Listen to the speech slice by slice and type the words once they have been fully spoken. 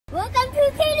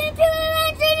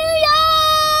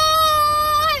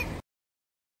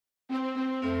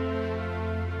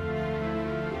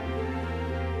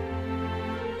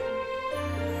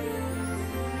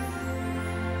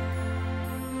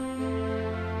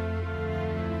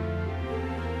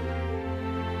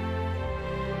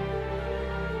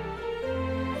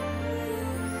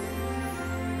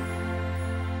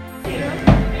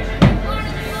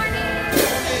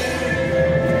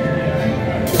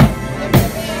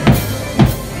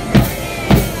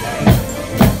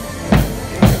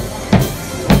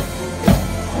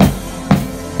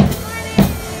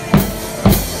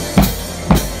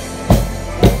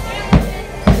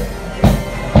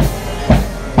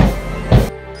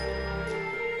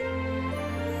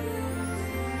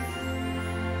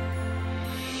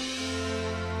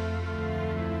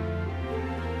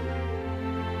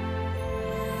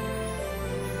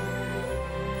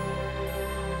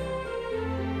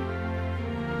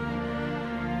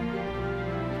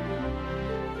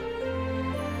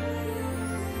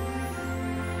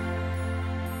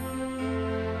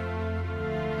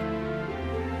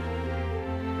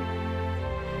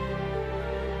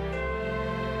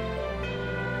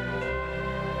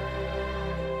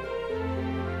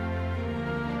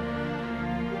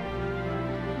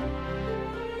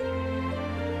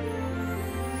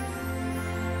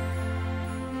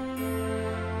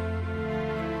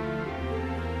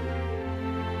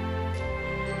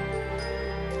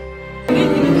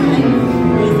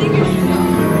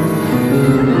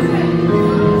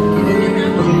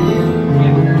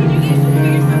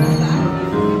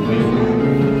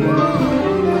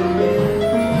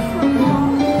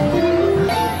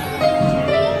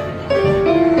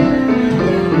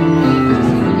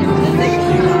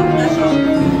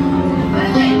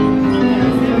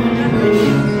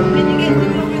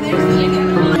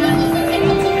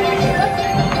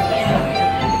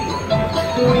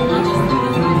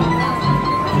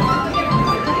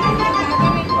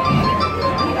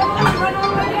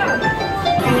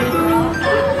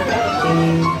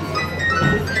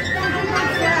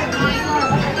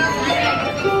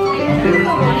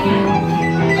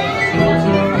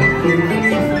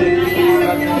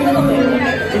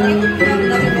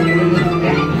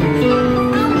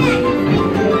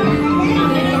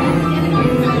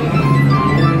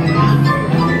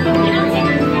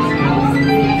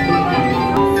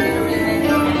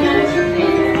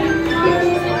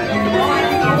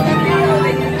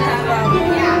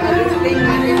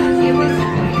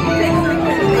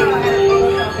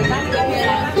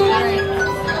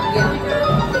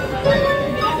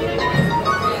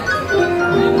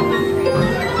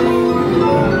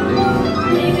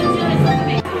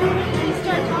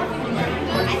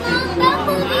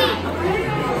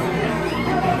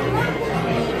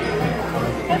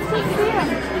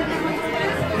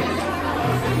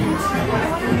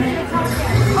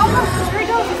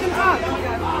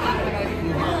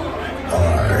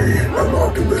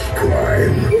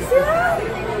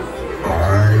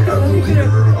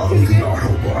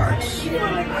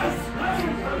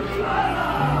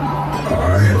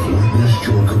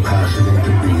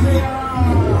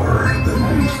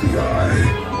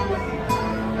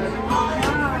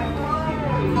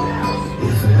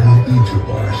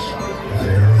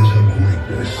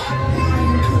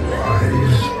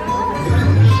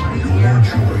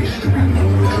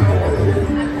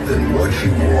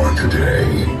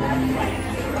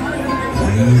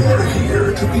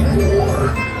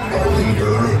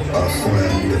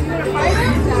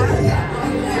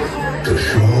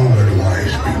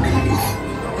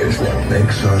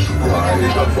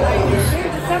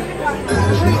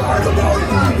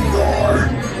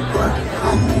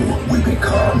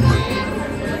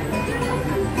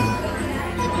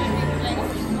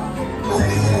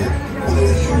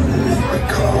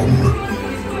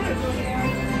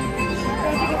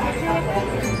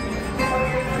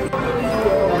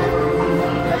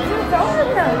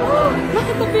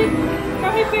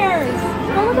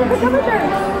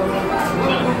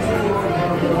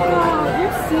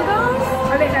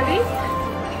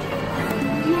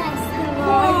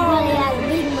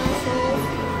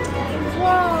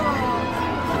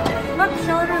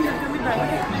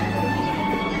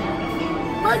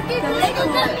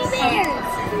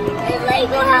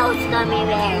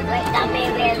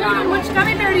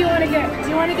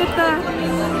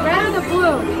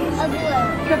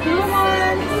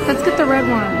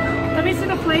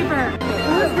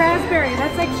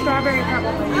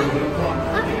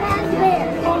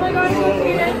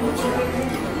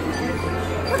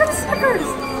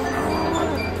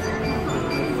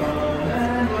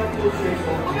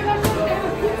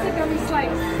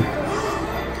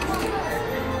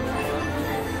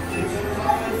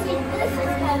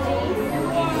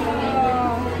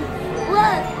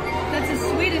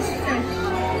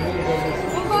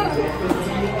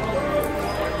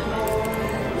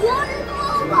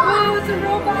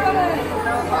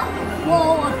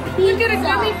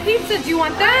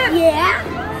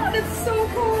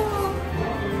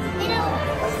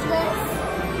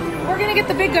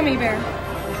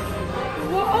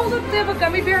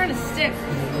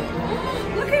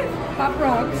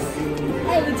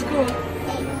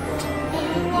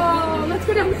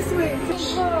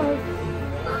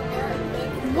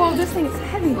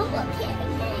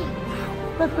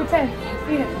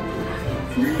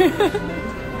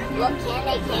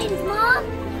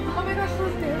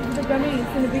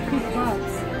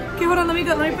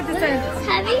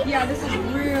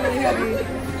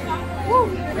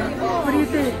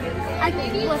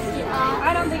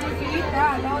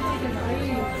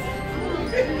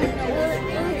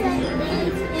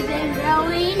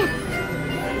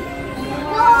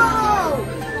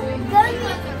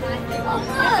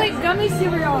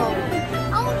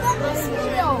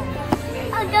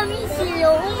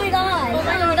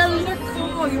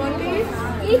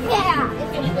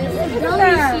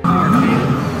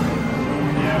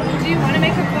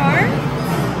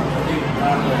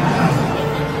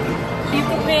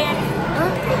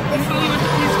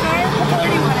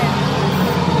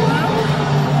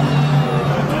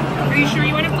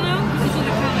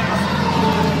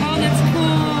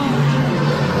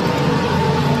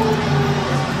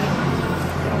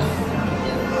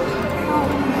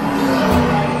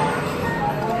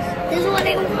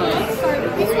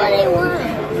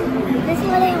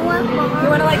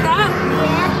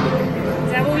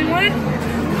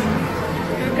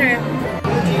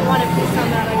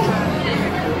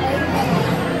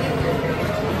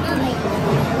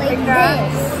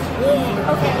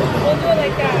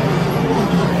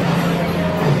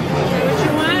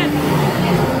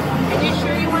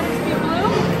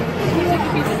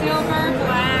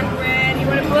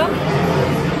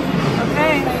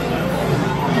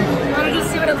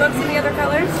looks in the other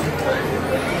colors?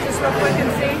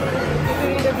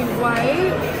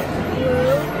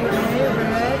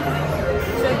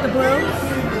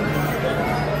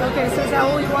 that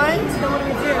what we want? So what do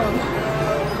we do?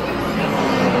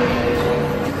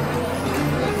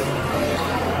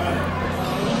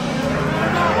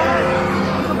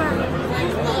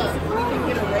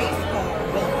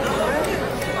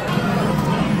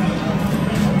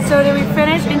 So did we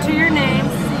finish? Enter your name.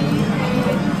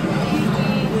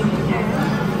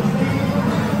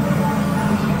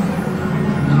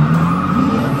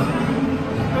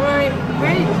 Alright,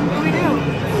 wait, what do we do?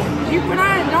 You put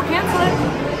on, don't cancel it.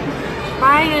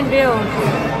 Buy and build.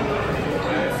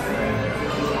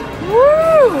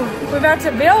 Woo! We're about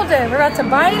to build it. We're about to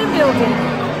buy it and build it.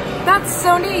 That's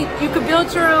so neat. You could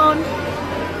build your own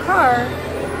car.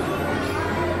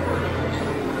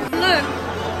 Look.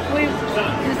 We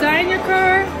design your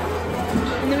car,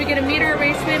 and then we get to meet our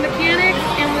raceway mechanic,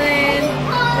 and then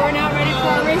we're now ready for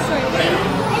our raceway.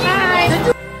 Bye!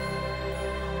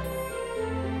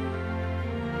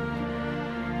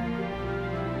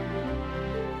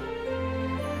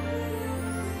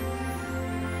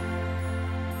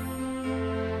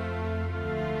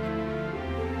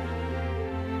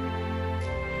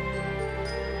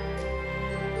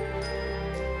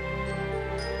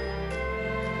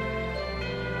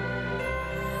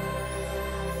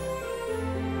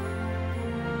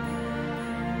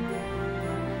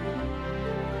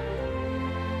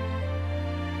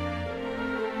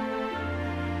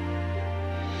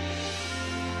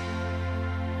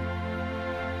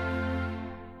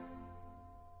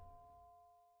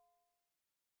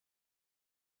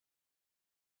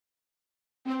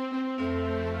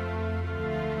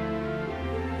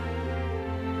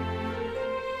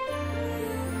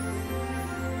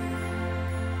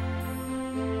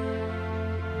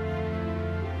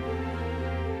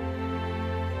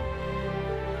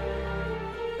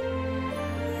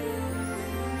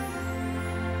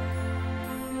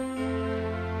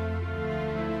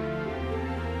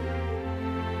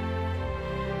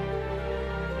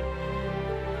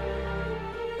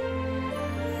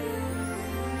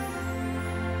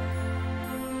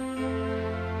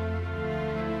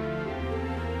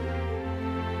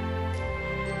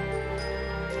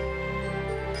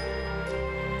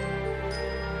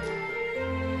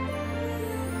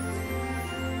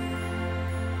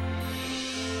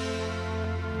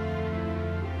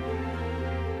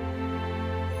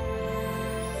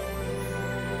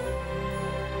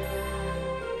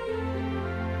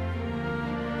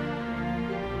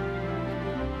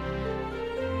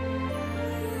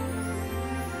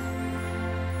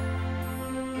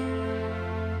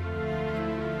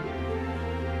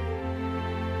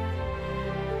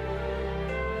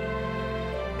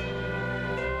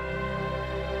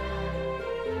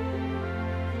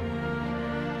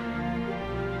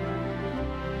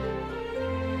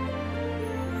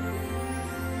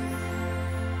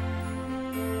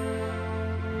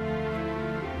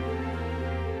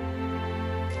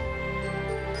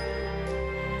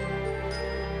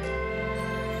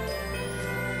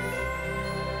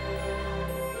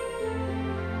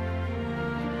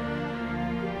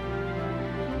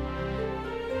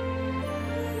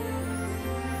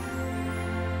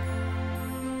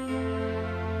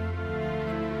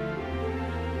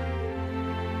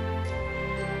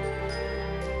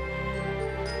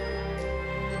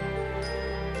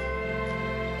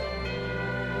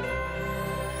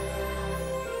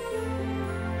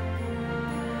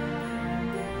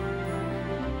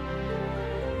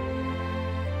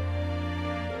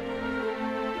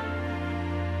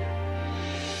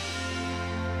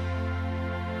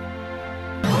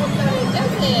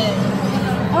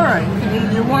 Alright,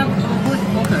 you want to put,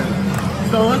 okay.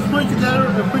 So let's put it together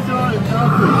and put it on and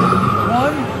count 3.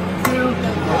 1, 2,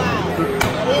 wow.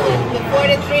 Before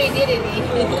the 3 did it.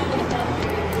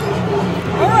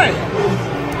 Alright.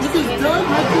 This is done.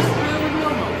 Let's just spin it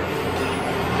normal.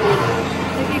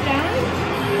 Is he done?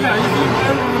 Yeah, you can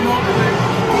spin it remote and then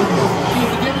you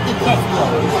can give it the test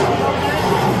flow.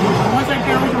 Once I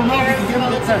get with the remote, you can give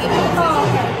it the test flow. Oh,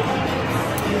 okay.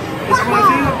 It's my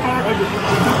favorite part of the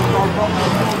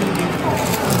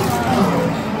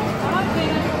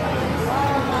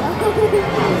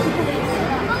Okay.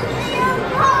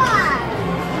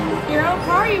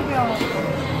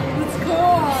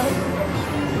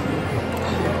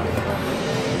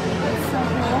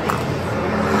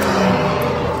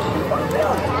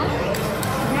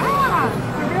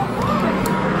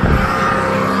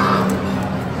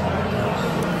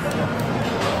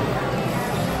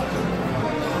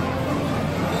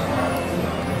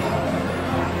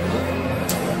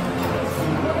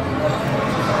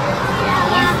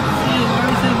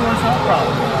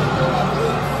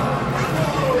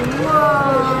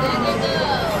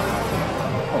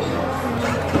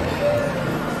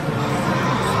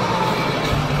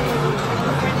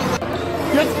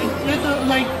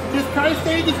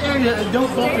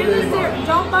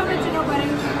 Don't bump into nobody.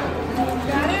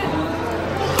 Got it?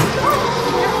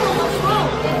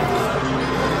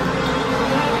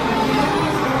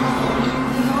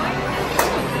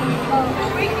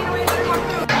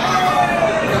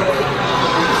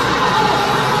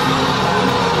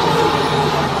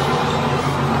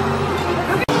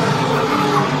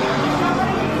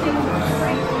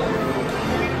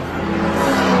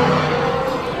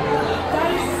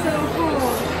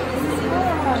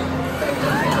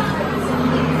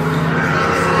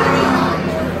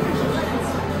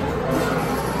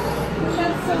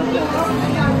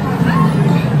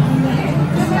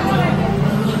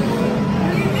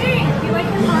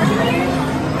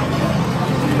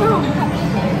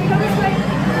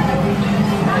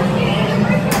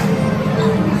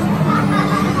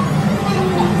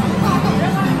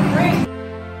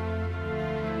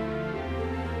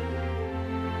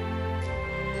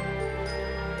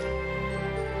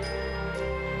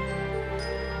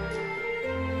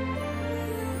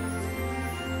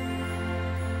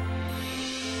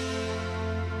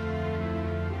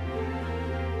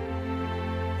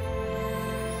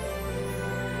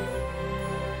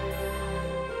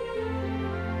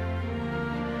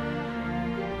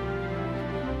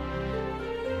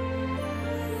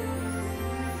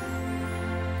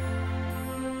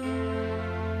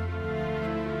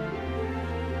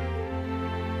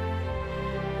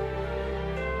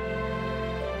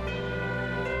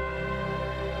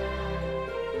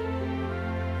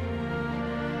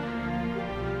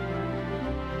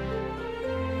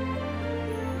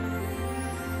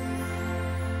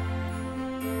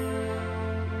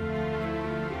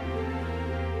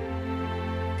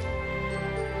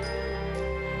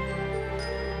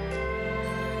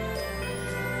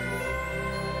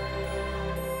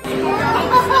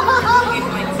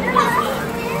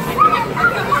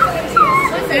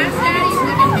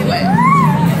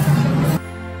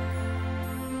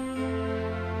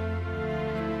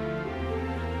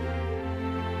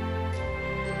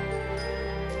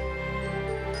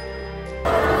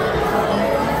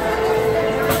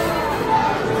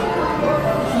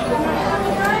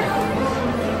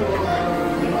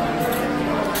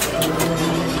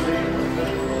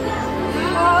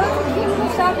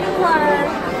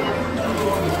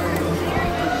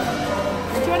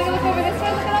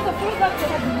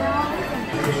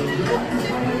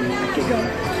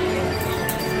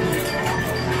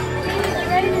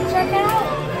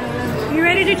 You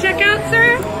ready to check out,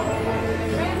 sir?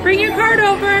 Bring your card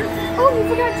over. Oh, we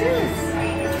forgot juice.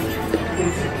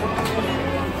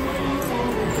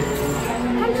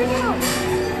 Come check out.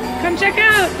 Come check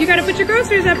out. You gotta put your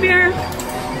groceries up here.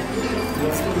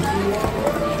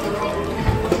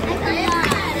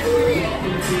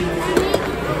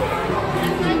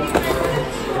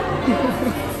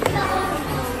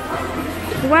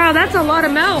 Wow, that's a lot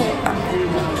of milk.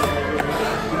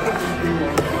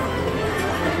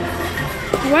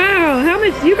 Wow, how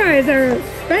much you guys are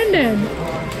spending?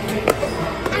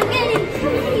 I'm getting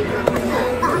pretty.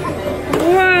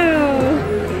 Wow.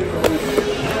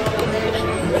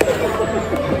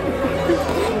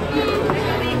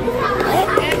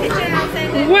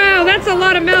 Wow, that's a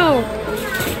lot of milk.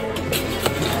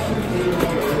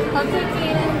 Okay,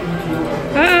 Caden.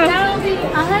 Uh-oh. That'll be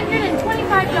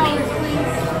 $125,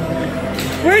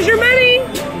 please. Where's your money?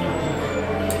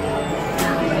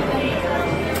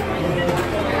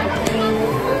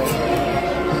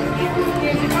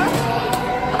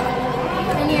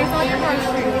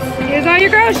 Here's all your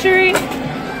groceries.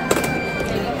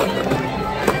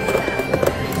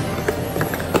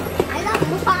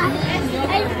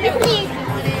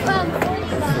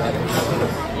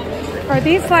 Are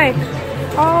these like,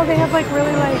 oh, they have like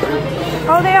really like,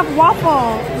 oh, they have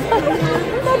waffle.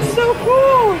 That's so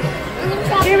cool.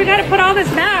 Here, we gotta put all this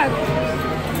back.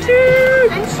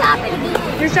 Dude. I'm shopping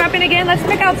again. You're shopping again? Let's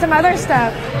pick out some other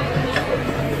stuff.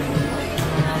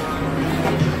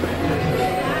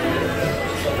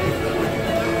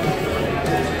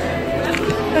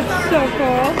 That's so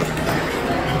cool.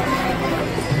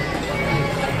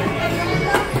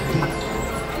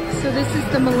 So this is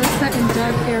the Melissa and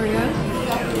Doug area,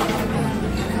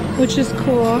 which is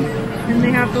cool. And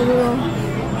they have the little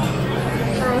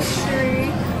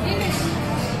grocery.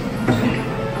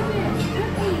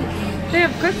 They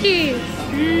have cookies.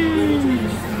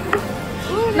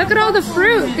 Look at all the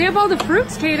fruit. They have all the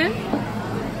fruits, Caden.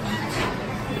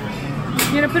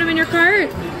 You gonna put them in your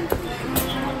cart?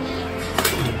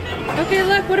 Okay,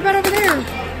 look, what about over there?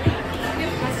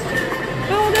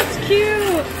 Oh, that's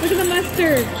cute. Look at the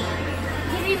mustard.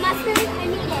 Give me mustard. I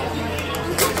need it.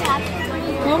 I'm so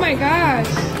happy. Oh my gosh.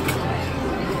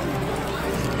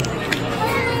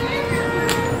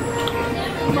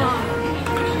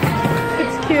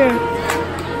 It's cute.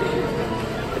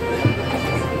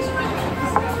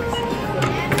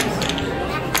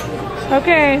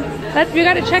 Okay, we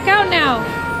gotta check out now.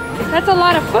 That's a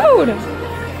lot of food.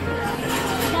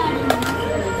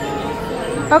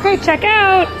 Okay, check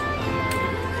out.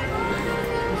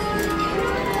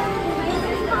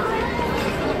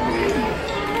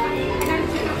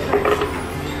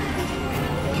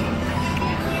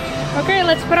 Okay,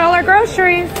 let's put all our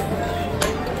groceries.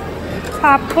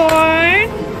 Popcorn.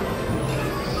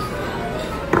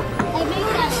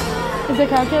 Is the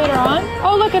calculator on?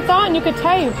 Oh, look, it's on. You could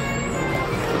type.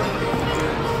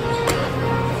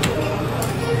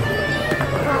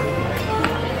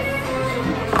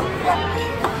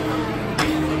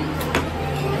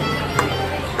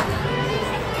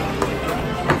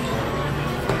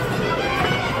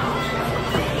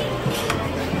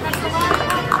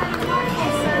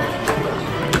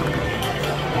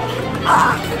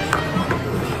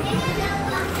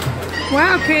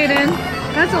 Wow, Caden,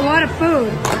 that's a lot of food.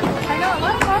 I know, a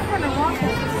lot of popcorn and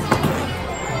waffles.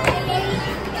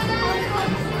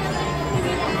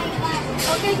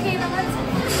 Okay, Caden,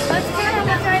 let's count how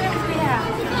much items we have.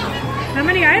 How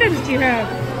many items do you have?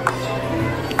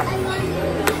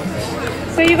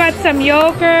 So you got some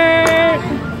yogurt.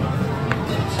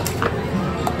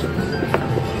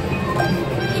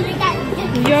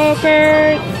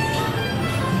 Yogurt.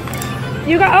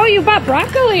 You bought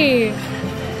broccoli.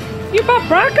 You bought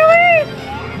broccoli?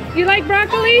 You like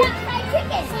broccoli?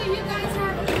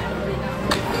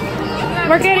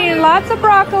 We're getting lots of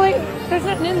broccoli. There's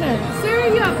nothing in there. Sarah,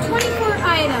 you have 24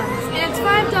 items, and it's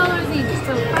 $5 each.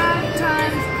 So 5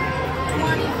 times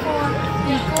 24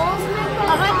 equals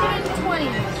 120.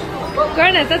 Oh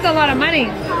goodness, that's a lot of money.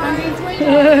 120.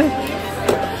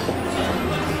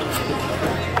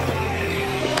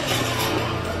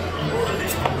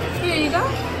 Here you go.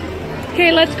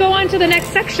 Okay, let's go on to the next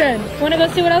section. Want to go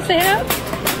see what else they have?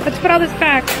 Let's put all this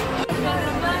back.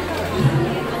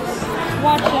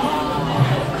 Watch it.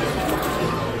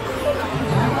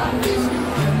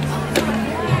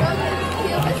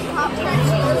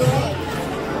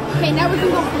 Okay, now we can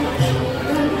go.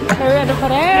 So we have to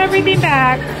put everything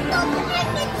back.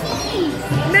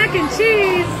 Mac and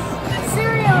cheese.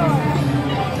 Cereal.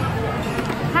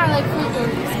 I like food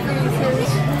cereal.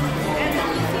 And then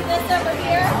you see this over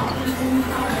here?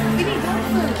 We need dog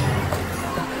food.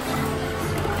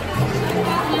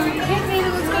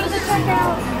 Let's go to the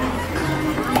checkout.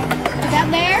 Down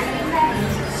there?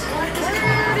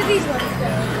 Where did these ones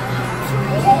go?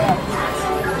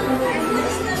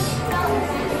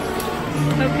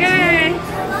 Okay.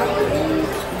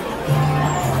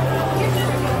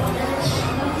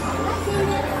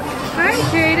 Hi,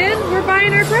 Caden. We're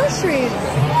buying our groceries.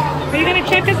 Are you going to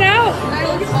check us out?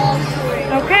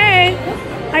 Okay.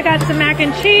 I got some mac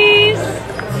and cheese.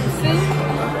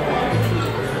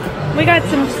 We got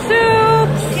some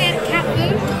soups. Cat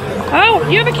food? Oh,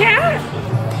 you have a cat?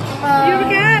 You have a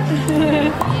cat?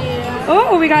 Yeah.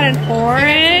 Oh, we got an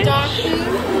orange.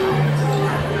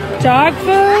 Dog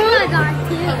food. Dog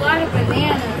food. A lot of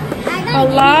bananas. A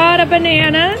lot of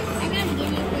bananas. I got a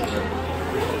guinea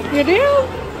pig. You do?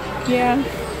 Yeah.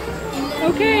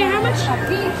 Okay, how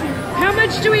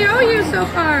much do we owe you so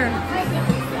far?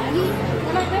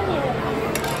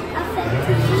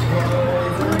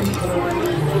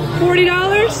 $40?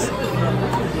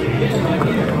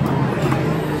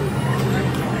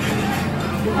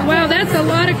 Wow, that's a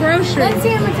lot of groceries. Let's see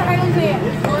how much items we have.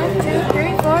 1, 2,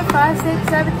 3, 4, 5, 6,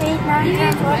 7, 8, 9,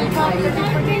 10, 11, 12, 13,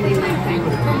 14, 15, 16,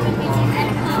 17, 18,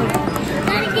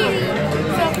 19.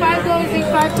 So $5 each,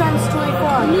 5 times 24.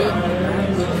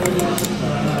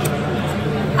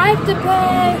 I have to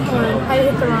pay. Hold on, I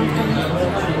hit the wrong thing.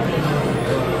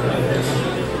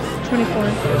 24.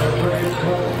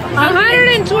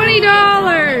 $120.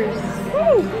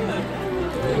 Woo.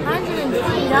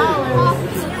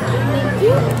 $120.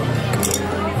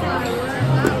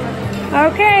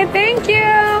 Okay, thank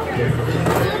you.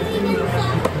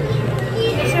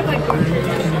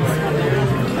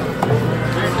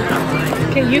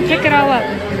 Okay, you pick it all up.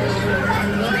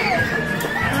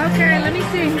 Okay, let me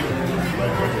see.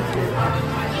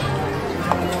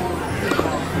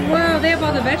 Whoa, they have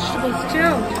all the vegetables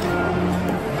too.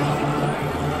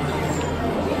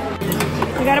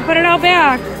 We gotta put it all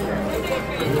back.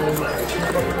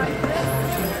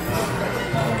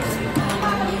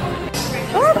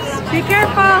 Oops, be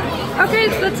careful. Okay,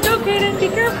 let's go, Caden. Be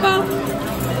careful.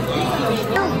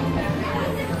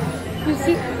 You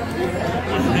see?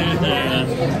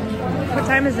 What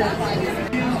time is it?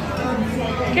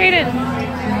 Caden.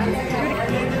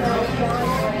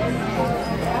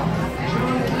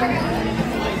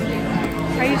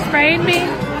 spraying me?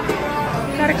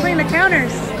 Gotta clean the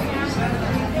counters.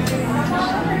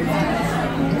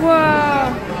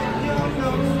 Whoa.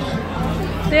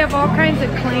 They have all kinds of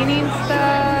cleaning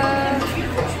stuff.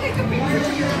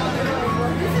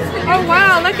 Oh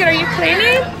wow, look at, are you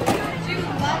cleaning?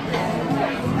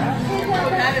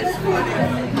 That is funny.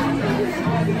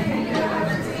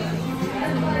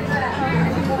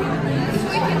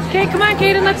 Okay, come on,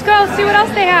 Caden, let's go see what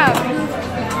else they have.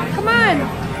 Come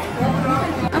on.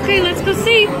 Okay, let's go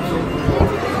see.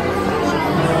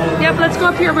 Yep, let's go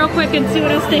up here real quick and see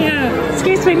what else they have, in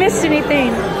case we missed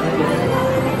anything.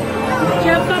 Did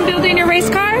you have fun building your race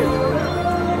car?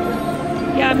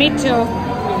 Yeah, me too.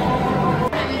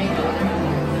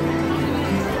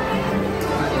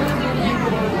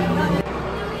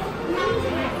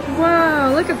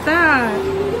 Whoa, look at that.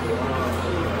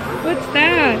 What's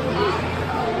that?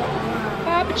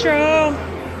 Paw Patrol.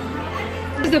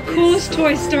 This is the coolest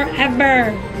toy store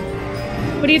ever.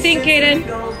 What do you think, Caden?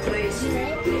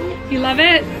 You love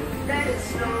it?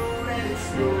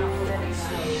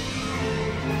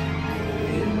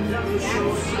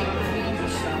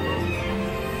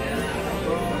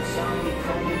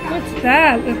 What's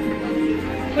that?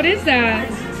 What is that?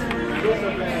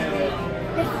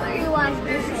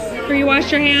 Where you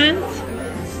wash your hands?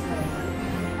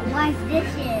 Wash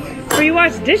dishes. Where you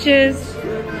wash dishes?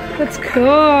 That's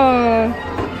cool.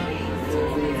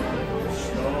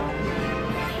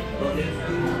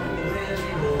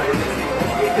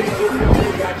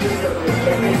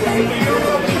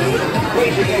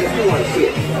 Raise your hand if you want to see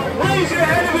it. Raise your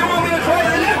hand if you want me to try it.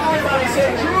 Everybody say,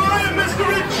 try it, Mr.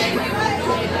 Rich.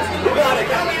 You got it.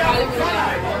 Got me out.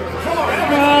 Come on.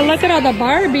 Oh, look at all the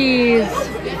Barbies.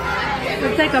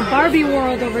 It's like a Barbie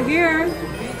world over here.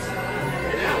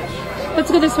 Let's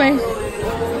go this way. All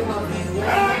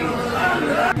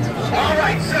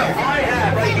right, so I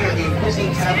have right here the busy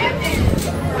tablet.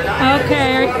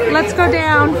 Okay, let's go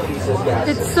down.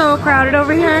 It's so crowded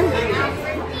over here.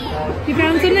 You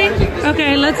found something?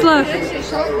 Okay, let's look.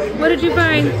 What did you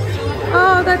find?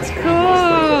 Oh, that's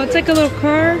cool. It's like a little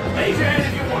car. Raise your hand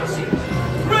if you want to see it.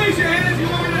 Raise your hand if you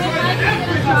want me to try it.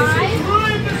 Everybody say, try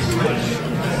it, Mr. Rich.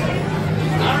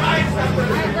 All right.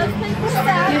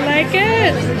 You like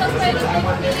it?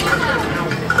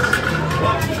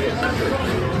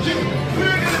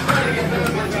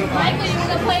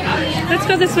 Let's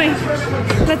go this way.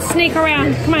 Let's sneak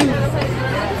around. Come on.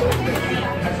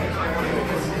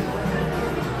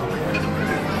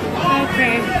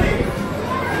 Okay.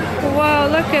 Whoa,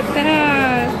 look at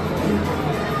that.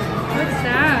 What's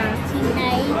that?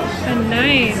 A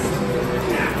knife.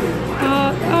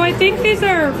 Oh, I think these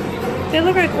are, they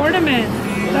look like ornaments.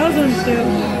 Those ones do.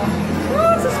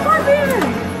 Oh, it's a scorpion.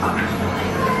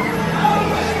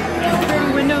 Pretty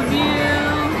window view.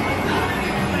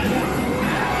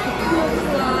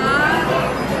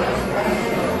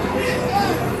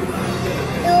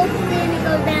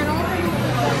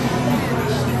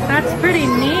 That's pretty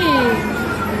neat.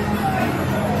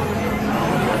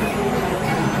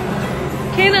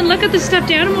 Caden, look at the stuffed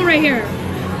animal right here.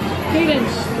 Caden,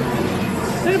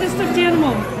 look at the stuffed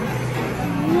animal.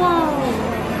 Whoa.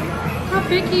 How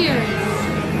big he is.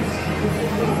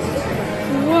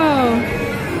 Whoa.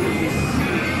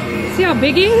 See how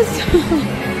big he is?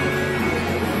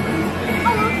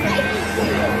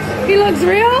 He looks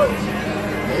real?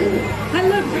 I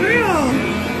look real.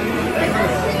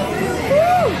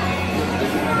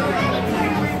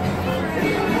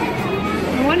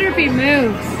 I wonder if he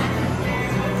moves.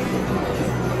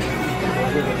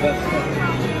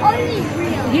 Oh, he's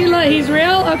real. He's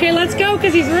real? Okay, let's go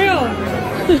because he's real.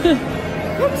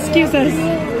 Oops, excuse us.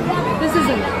 This is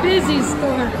a busy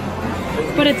store,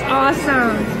 but it's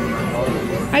awesome.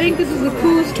 I think this is the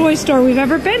coolest toy store we've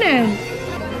ever been in.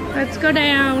 Let's go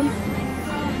down.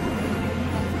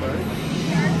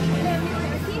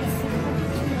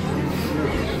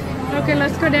 Okay,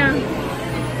 let's go down.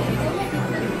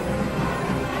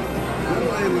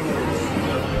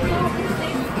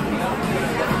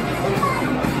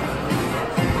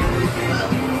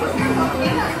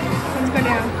 Let's go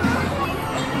down.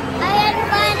 I had to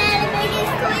find out the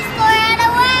biggest toy store in the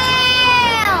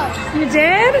world. You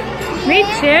did? Me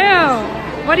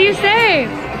too. What do you say?